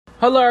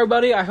Hello,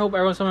 everybody. I hope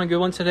everyone's having a good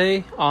one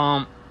today.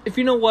 If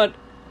you know what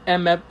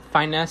MF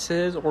Finance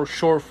is, or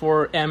short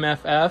for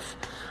MFF,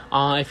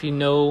 if you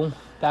know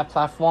that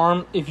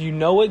platform, if you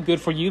know it, good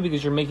for you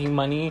because you're making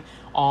money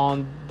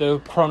on the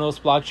Chronos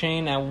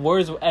blockchain. And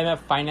where's MF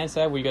Finance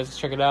at? Where you guys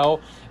check it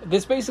out.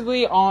 This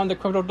basically on the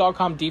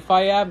Crypto.com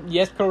DeFi app.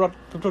 Yes,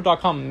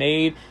 Crypto.com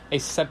made a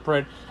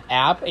separate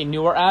app, a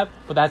newer app,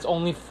 but that's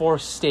only for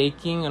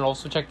staking and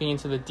also checking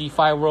into the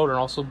DeFi world and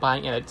also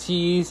buying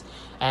NFTs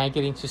and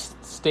getting to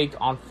stake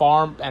on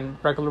farm and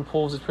regular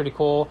pools is pretty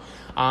cool.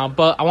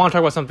 But I want to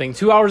talk about something.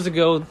 2 hours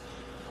ago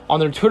on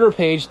their Twitter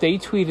page, they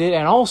tweeted,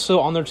 and also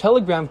on their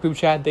Telegram group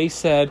chat, they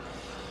said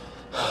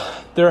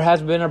there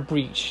has been a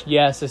breach.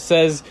 Yes, it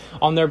says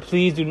on there,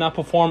 please do not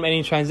perform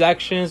any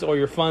transactions or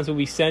your funds will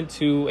be sent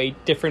to a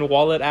different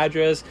wallet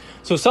address.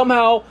 So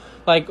somehow,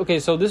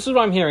 so this is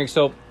what I'm hearing.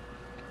 So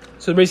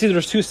basically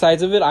there's two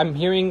sides of it. I'm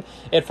hearing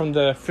it from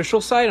the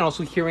official side and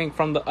also hearing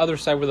from the other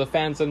side where the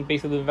fans and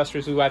basically the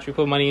investors who actually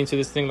put money into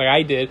this thing like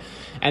I did.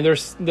 And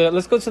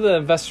let's go to the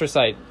investor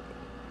side.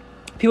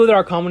 People that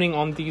are commenting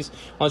on the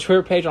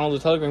Twitter page, on all the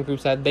Telegram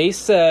groups, that they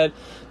said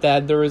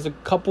that there is a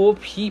couple of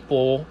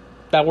people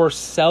that were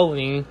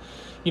selling,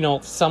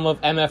 some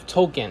of MF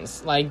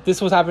tokens. Like,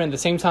 this was happening at the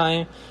same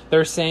time.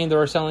 They're saying they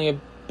were selling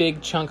a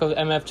big chunk of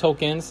MF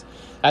tokens.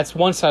 That's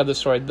one side of the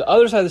story. The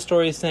other side of the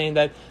story is saying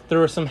that there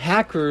were some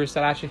hackers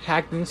that actually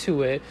hacked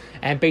into it,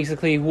 and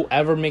basically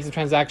whoever makes a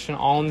transaction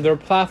on their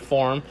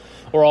platform,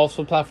 or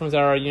also platforms that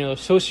are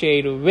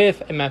associated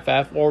with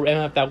MFF or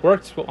MF that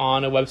works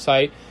on a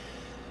website,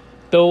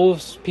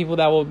 those people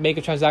that will make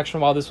a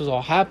transaction while this was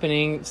all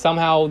happening,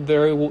 somehow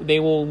they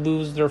will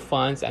lose their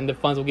funds, and the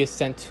funds will get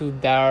sent to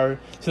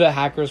the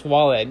hacker's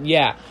wallet.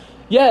 Yeah,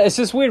 it's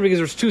just weird because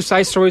there's two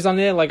side stories on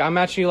it. Like, I'm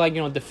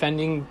actually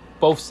defending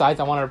both sides.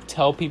 I want to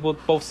tell people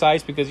both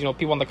sides because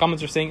people in the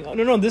comments are saying, oh,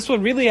 no, this is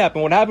what really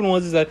happened. What happened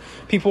is that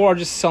people are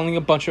just selling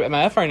a bunch of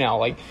MF right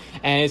now, and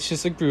it's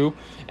just a group.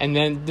 And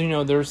then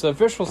there's the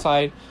official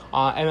side,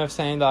 MF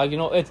saying that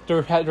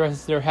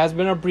there has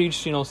been a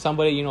breach.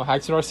 Somebody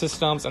hacked into our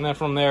systems, and then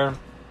from there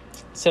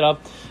set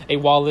up a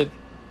wallet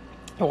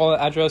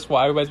address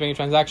while everybody's making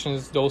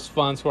transactions. Those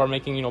funds who are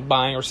making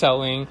buying or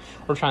selling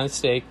or trying to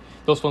stake,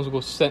 those funds will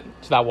go sent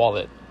to that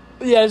wallet.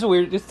 But yeah, it's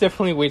weird. It's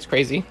definitely weird. It's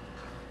crazy.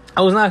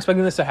 I was not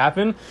expecting this to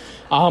happen,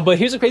 but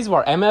here's the crazy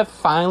part. MF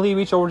finally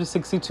reached over to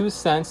 62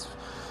 cents.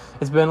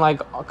 It's been a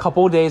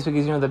couple of days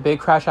because the big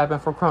crash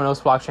happened for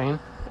Chronos blockchain,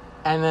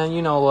 and then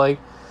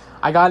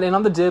I got in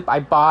on the dip. I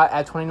bought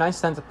at 29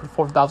 cents. I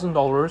put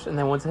 $4,000, and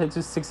then once it hit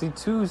to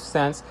 62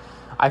 cents,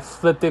 I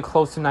flipped it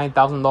close to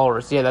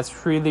 $9,000. Yeah,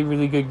 that's really,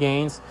 really good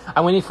gains.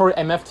 I'm waiting for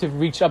MF to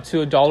reach up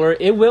to $1.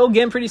 It will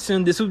again pretty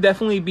soon. This will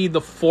definitely be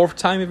the fourth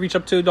time it reached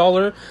up to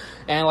 $1.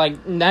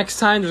 And next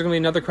time there's gonna be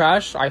another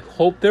crash. I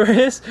hope there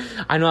is.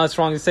 I know it's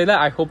wrong to say that.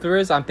 I hope there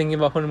is. I'm thinking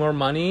about putting more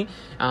money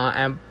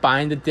and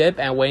buying the dip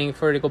and waiting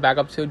for it to go back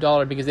up to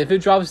 $1. Because if it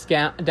drops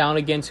down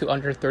again to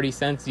under 30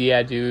 cents,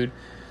 yeah, dude,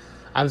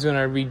 I'm just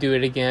gonna redo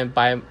it again,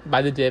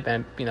 buy the dip,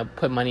 and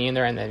put money in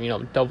there, and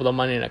then double the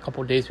money in a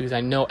couple of days because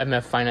I know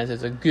MF Finance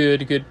is a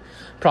good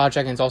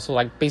project, and it's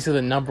also basically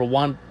the number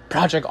one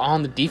project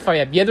on the DeFi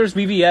app. Yeah, there's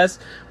VVS,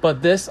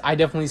 but this, I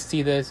definitely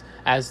see this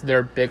as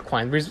their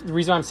Bitcoin. The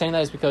reason I'm saying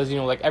that is because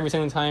every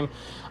single time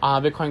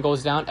Bitcoin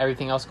goes down,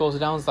 everything else goes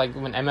down. It's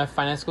when MF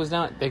Finance goes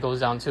down, it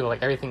goes down too.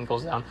 Everything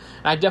goes down,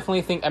 and I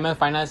definitely think MF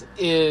Finance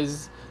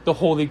is the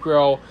holy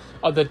grail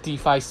of the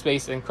DeFi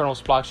space and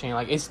Chronos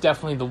blockchain. It's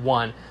definitely the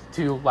one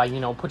to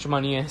put your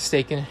money in,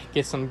 stake, and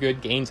get some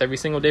good gains every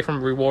single day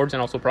from rewards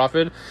and also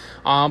profit.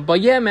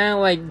 But yeah,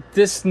 man,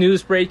 this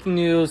breaking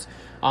news,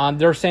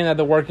 they're saying that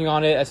they're working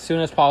on it as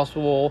soon as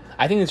possible.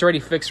 I think it's already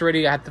fixed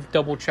already. I have to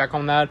double check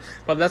on that,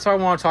 but that's what I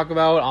want to talk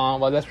about.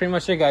 Well, that's pretty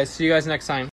much it, guys. See you guys next time.